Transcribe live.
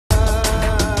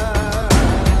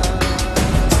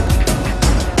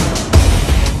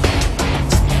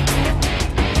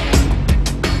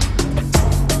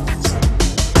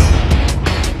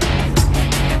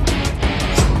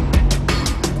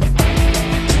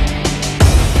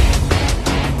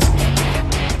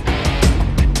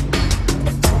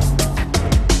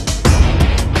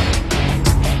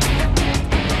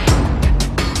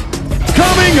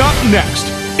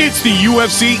next, it's the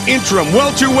UFC interim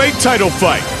welterweight title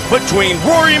fight between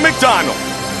Rory MacDonald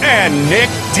and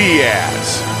Nick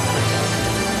Diaz.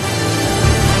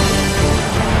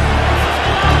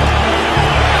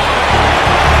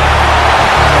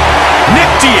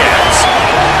 Nick Diaz,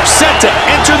 set to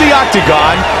enter the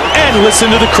octagon, and listen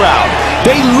to the crowd.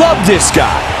 They love this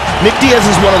guy. Nick Diaz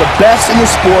is one of the best in the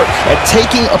sport at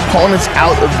taking opponents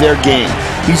out of their game.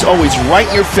 He's always right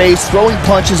in your face, throwing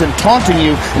punches and taunting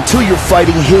you until you're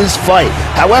fighting his fight.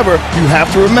 However, you have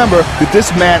to remember that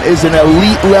this man is an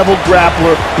elite-level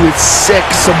grappler with sick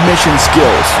submission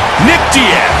skills. Nick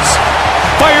Diaz,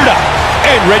 fired up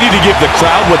and ready to give the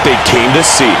crowd what they came to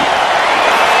see.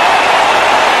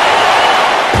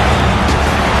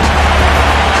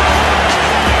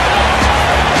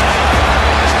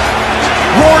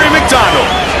 Rory MacDonald,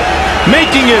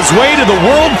 making his way to the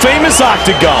world-famous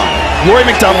octagon. Rory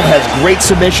MacDonald has great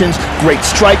submissions, great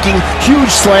striking, huge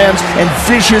slams, and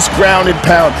vicious ground and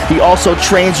pound. He also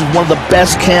trains with one of the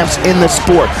best camps in the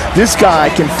sport. This guy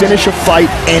can finish a fight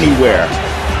anywhere.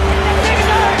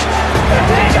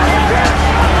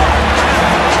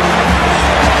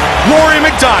 Rory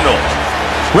MacDonald,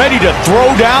 ready to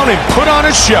throw down and put on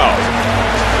a show.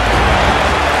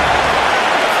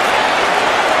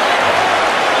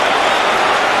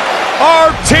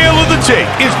 Our Tale of the Tape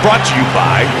is brought to you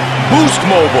by Boost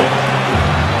Mobile.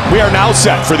 We are now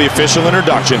set for the official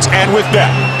introductions, and with that,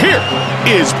 here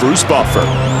is Bruce Buffer.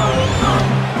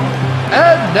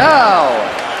 And now,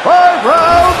 5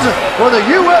 rounds for the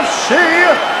UFC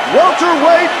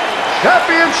Welterweight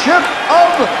Championship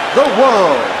of the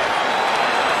World.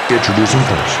 Introducing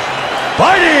first.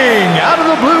 Fighting out of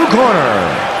the blue corner.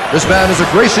 This man is a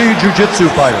Gracie Jiu-Jitsu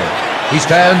fighter. He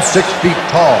stands 6 feet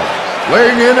tall,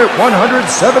 weighing in at 170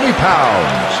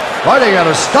 pounds, fighting out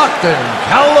of Stockton,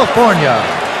 California,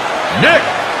 Nick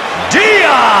Diaz.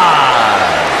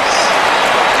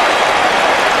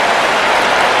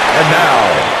 And now,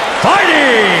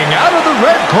 fighting out of the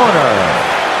red corner,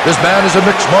 this man is a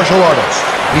mixed martial artist.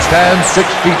 He stands 6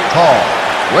 feet tall,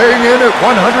 weighing in at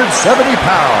 170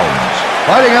 pounds,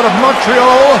 fighting out of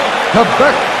Montreal,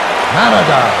 Quebec,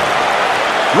 Canada,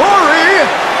 Rory,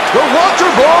 the Water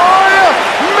Boy,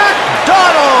 MacDonald!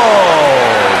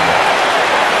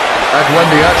 And when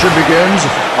the action begins,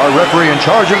 our referee in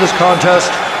charge of this contest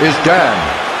is Dan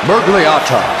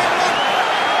Mergliata.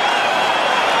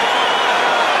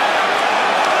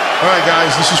 All right,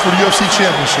 guys, this is for the UFC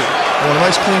Championship. I want a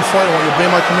nice, clean fight. I want you to obey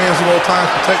my commands at all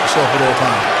times, protect yourself at all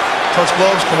times. Touch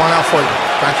gloves, come on out fighting.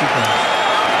 Thank you, friends.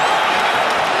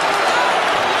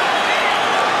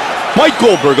 Mike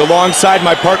Goldberg alongside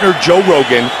my partner Joe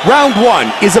Rogan. Round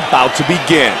 1 is about to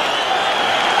begin.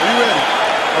 Are you ready?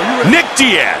 Are you ready? Nick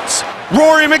Diaz,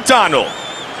 Rory MacDonald.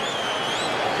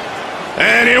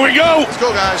 And here we go. Let's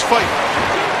go, guys. Fight.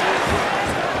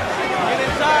 Get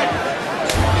inside.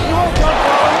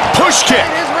 Push kick.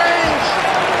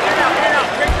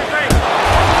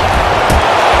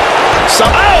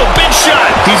 Oh, big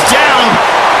shot. He's down.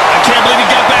 I can't believe he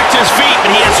got back to his feet, but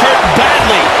he is hurt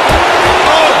badly.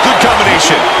 Oh, good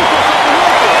combination.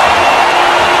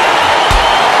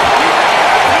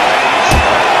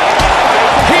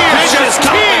 He is just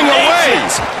teeing away.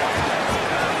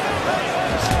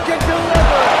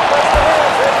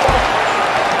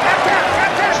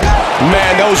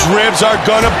 Man, those ribs are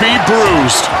gonna be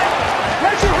bruised.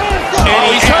 And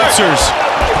he answers.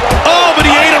 Oh, but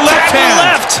he ate a left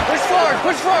hand.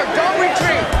 Push forward, don't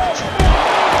retreat.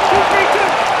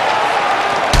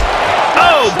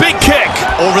 Oh, big kick.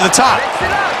 Over the top.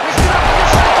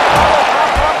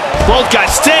 Both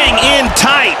guys staying in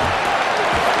tight.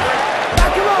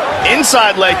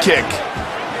 Inside leg kick.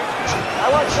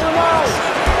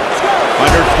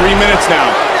 Under 3 minutes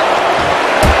now.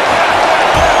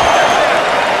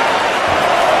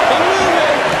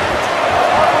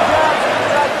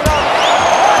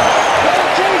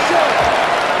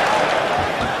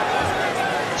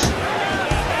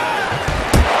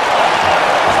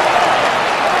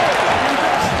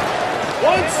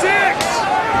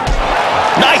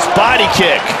 Nice body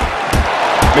kick.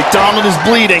 MacDonald is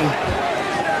bleeding.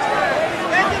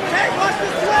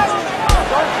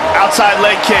 Outside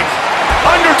leg kick.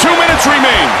 Under 2 minutes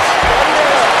remains.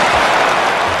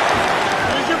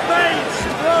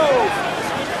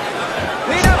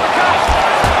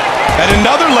 And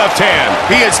another left hand.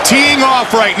 He is teeing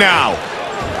off right now.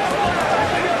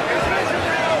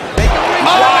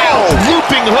 Oh,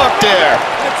 looping hook there.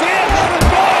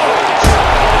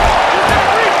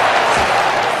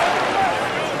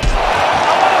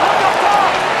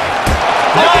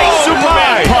 Nice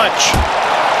Superman punch.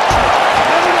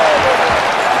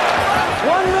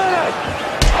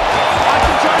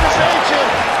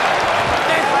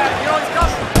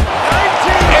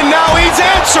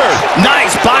 answered.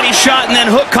 Nice body shot and then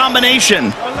hook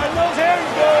combination. Let those hands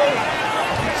go.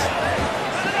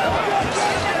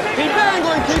 Keep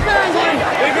angling, keep angling.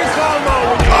 Bigger combo.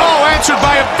 Oh, answered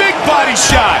by a big body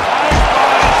shot.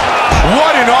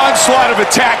 What an onslaught of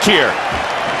attack here.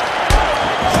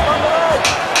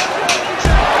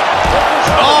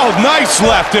 Oh, nice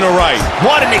left and a right.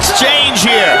 What an exchange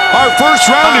here. Our first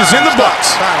round is in the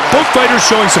books. Both fighters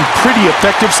showing some pretty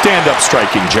effective stand-up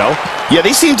striking, Joe. Yeah,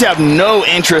 they seem to have no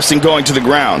interest in going to the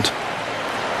ground.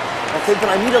 Okay, but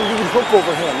I need a lead hook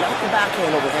overhand, not the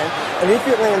backhand overhand. And if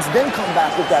it lands, then come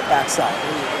back with that backside.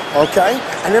 Okay?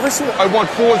 I never seen it. I want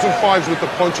 4s and 5s with the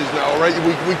punches now, all right?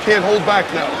 We can't hold back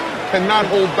now. Cannot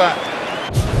hold back.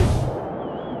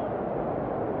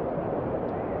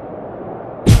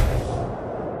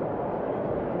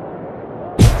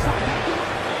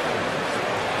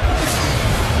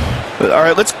 All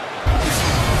right, let's...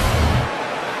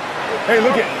 Hey,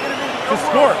 look at the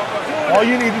score. All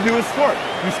you need to do is score.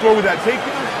 You score with that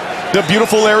takedown. The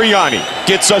beautiful Ariani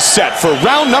gets us set for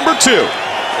round number 2. Are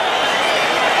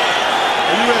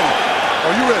you ready?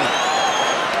 Are you ready?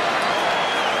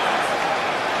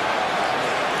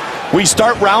 We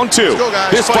start round 2. Go,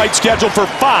 guys. This fight scheduled for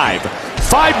 5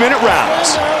 5-minute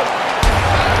rounds.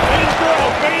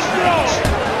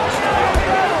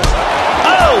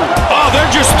 Oh,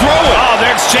 they're just throwing. Oh,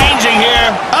 they're exchanging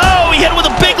here. Oh, he hit him with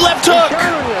a big left hook.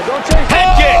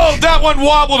 Head kick. Oh, that one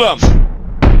wobbled him.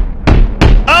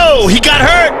 Oh, he got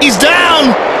hurt. He's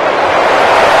down.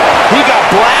 He got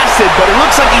blasted, but it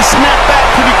looks like he snapped back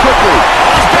pretty quickly.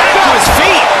 He's back to his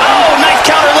feet. Oh, nice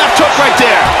counter left hook right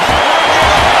there.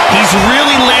 He's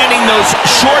really landing those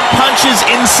short punches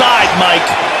inside, Mike.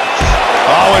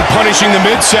 Oh, and punishing the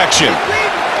midsection.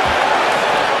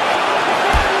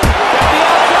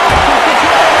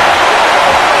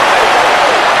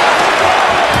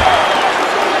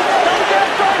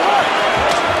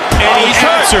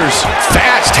 Answers.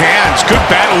 Fast hands. Good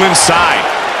battle inside.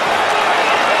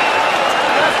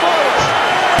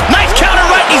 Nice counter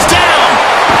right. He's down.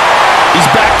 He's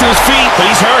back to his feet, but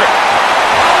he's hurt.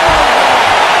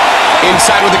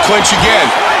 Inside with the clinch again.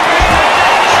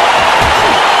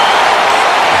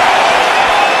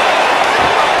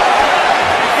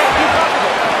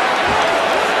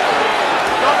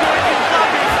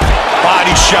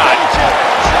 Body shot.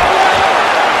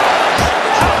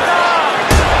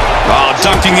 Oh,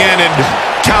 ducking in and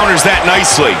counters that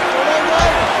nicely.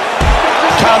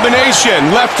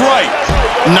 Combination, left, right.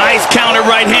 Nice counter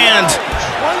right hand.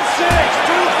 1-6,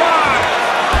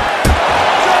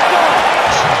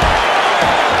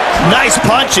 2-5. Nice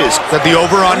punches. Is that the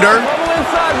over-under?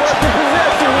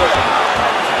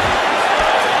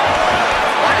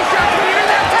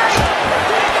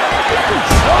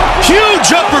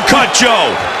 Huge uppercut,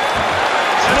 Joe.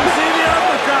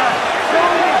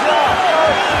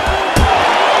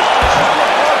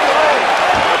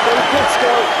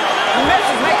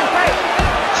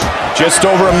 Just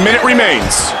over a minute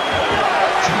remains.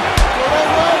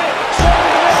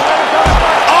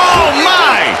 Oh,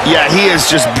 my! Yeah, he is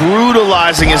just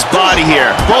brutalizing his body here.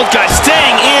 Both guys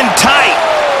staying in tight.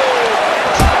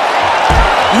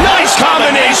 Nice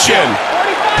combination.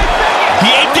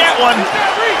 He ate that one.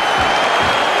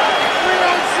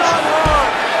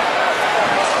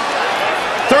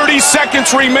 30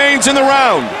 seconds remains in the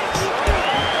round.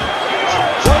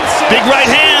 Big right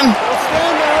hand.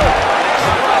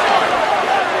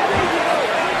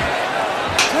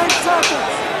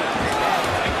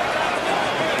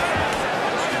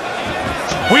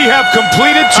 We have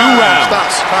completed 2 rounds.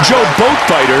 Joe, both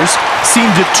fighters seem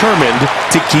determined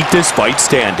to keep this fight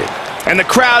standing. And the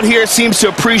crowd here seems to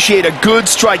appreciate a good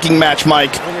striking match,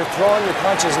 Mike. When you're throwing your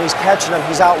punches and he's catching them,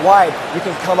 he's out wide, you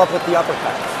can come up with the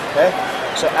uppercut, okay?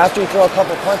 So after you throw a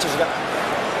couple punches,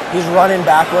 he's running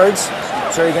backwards,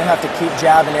 so you're going to have to keep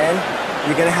jabbing in.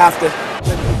 You're going to have to...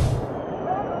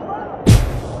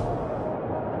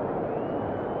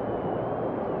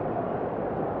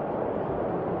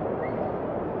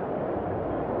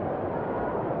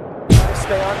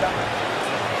 Stay on that.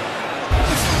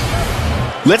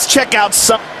 Let's check out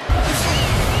some...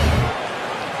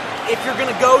 If you're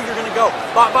gonna go, you're gonna go.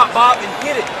 Bop, bop, bop, and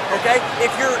hit it. Okay?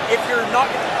 If you're not.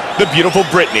 The beautiful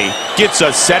Brittany gets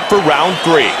us set for round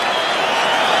 3. Are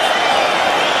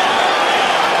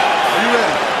you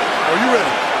ready? Are you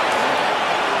ready?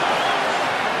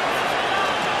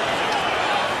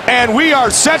 And we are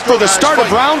set for the start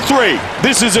of round 3.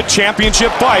 This is a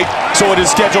championship fight, so it is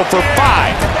scheduled for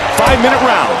 5 5-minute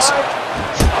rounds.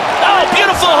 Oh,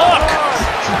 beautiful hook.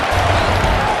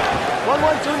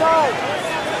 1-1-2-9.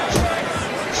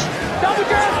 Double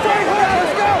jab, straight hook.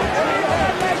 Let's go.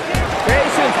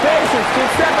 Patience, patience. 2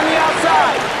 seconds.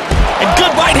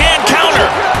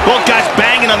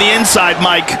 on the inside,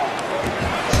 Mike.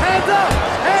 Hands up!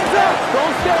 Hands up!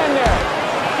 Don't stand there.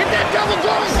 Get that double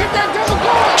going! Get that double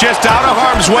going! Just out of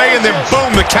harm's way, and then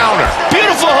boom, the counter.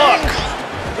 Beautiful hook.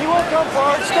 He won't come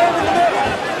far. Stand in the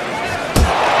middle.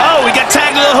 Oh, he got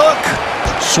tagged to the hook.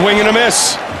 Swing and a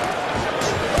miss.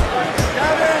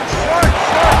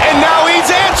 And now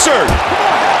he's answered.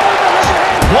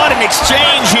 What an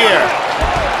exchange here.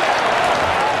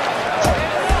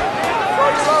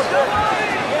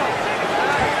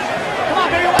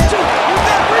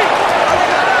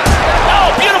 Oh,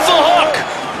 beautiful hook.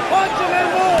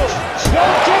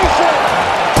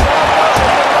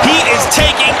 He is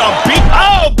taking a big,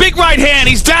 big right hand.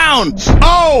 He's down.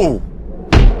 Oh!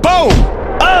 Boom!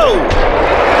 Oh!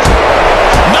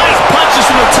 Nice punches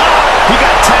from the top. He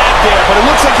got tagged there, but it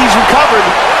looks like he's recovered.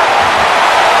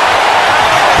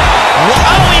 Oh,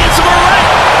 he hits him right.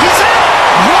 He's out.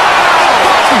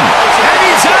 Wow! And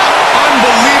he's out.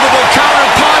 Unbelievable counter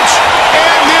punch.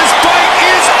 And this fight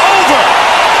is over.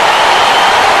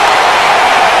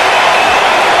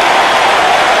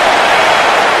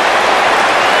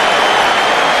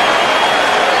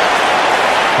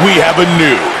 We have a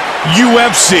new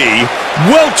UFC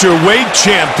welterweight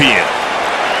champion.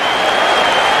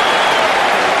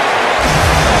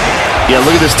 Yeah,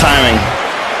 look at this timing.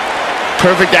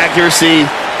 Perfect accuracy,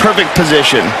 perfect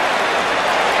position.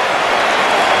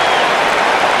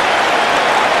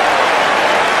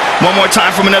 One more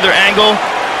time from another angle.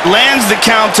 Lands the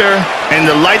counter, and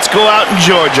the lights go out in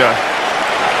Georgia.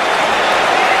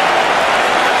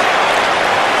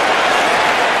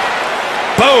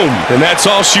 Boom! And that's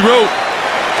all she wrote.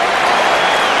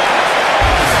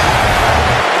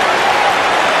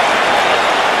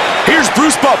 Here's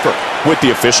Bruce Buffer with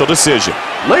the official decision.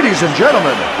 Ladies and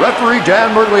gentlemen, referee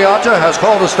Dan Murgliata has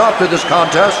called a stop to this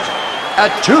contest at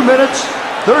 2 minutes,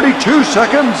 32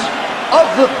 seconds of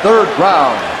the third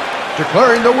round,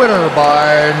 declaring the winner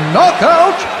by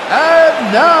knockout, and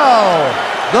now,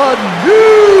 the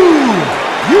new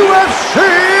UFC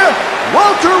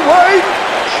welterweight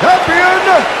champion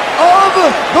of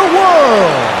the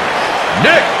world,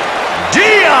 Nick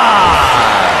Diaz!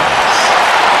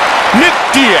 Nick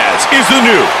Diaz is the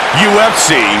new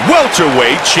UFC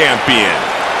welterweight champion.